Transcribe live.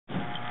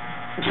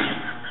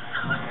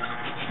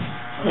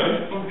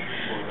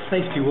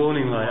Safety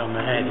warning light on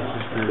the head.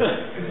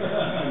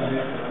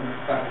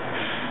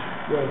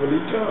 Where will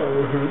he go?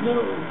 No.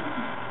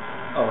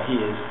 Oh, he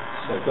is.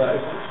 So that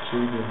is just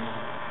genius.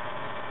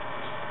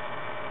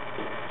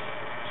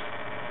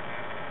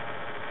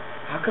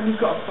 How come he's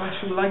got a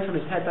flashing light on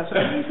his head? That's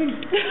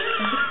amazing.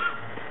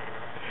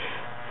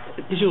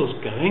 Is yours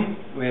going?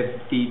 We're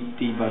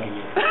debugging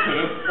it.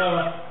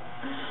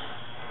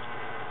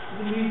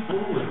 Move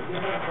forward.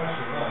 Get that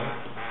flashing light.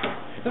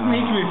 It doesn't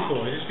need to move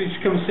forward, it just needs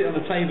to come and sit on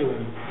the table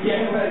and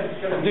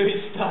do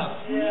its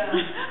stuff. Yeah.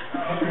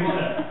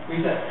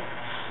 Reset.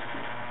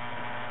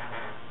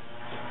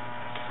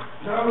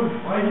 No,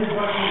 why is it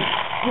flashing?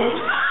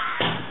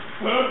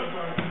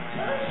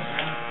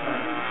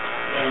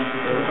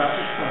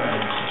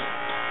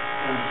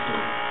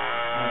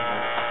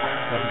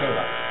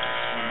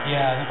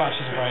 Yeah, the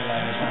batteries are very low.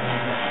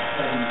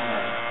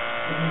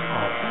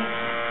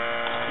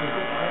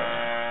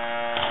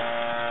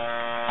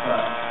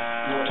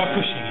 Try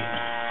pushing it.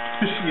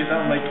 Pushing it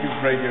down like your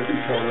radio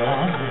controller.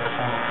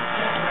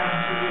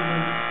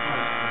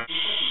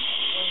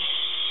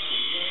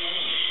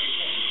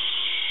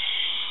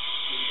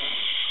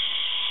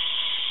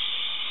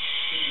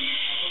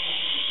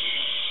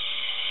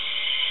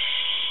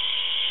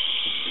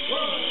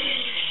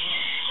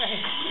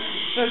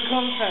 No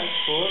contact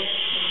sport.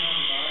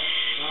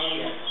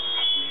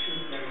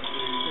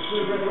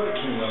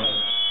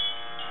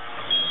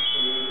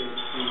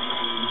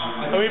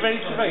 Are we ready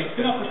to race? It's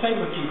been off the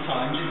table a few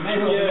times. It may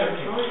well be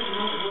working.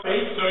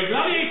 Sorry,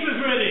 gladiators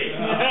ready!